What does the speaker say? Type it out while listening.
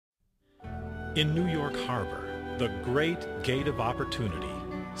In New York Harbor, the Great Gate of Opportunity,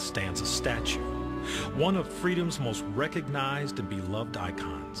 stands a statue, one of freedom's most recognized and beloved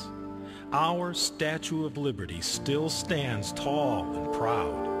icons. Our Statue of Liberty still stands tall and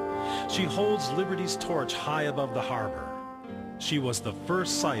proud. She holds liberty's torch high above the harbor. She was the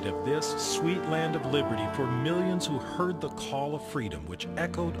first sight of this sweet land of liberty for millions who heard the call of freedom which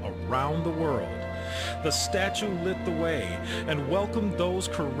echoed around the world. The statue lit the way and welcomed those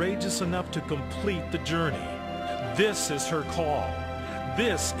courageous enough to complete the journey. This is her call.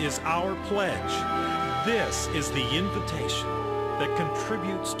 This is our pledge. This is the invitation that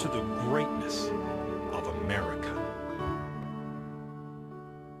contributes to the greatness of America.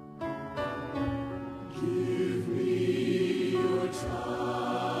 Give me your time.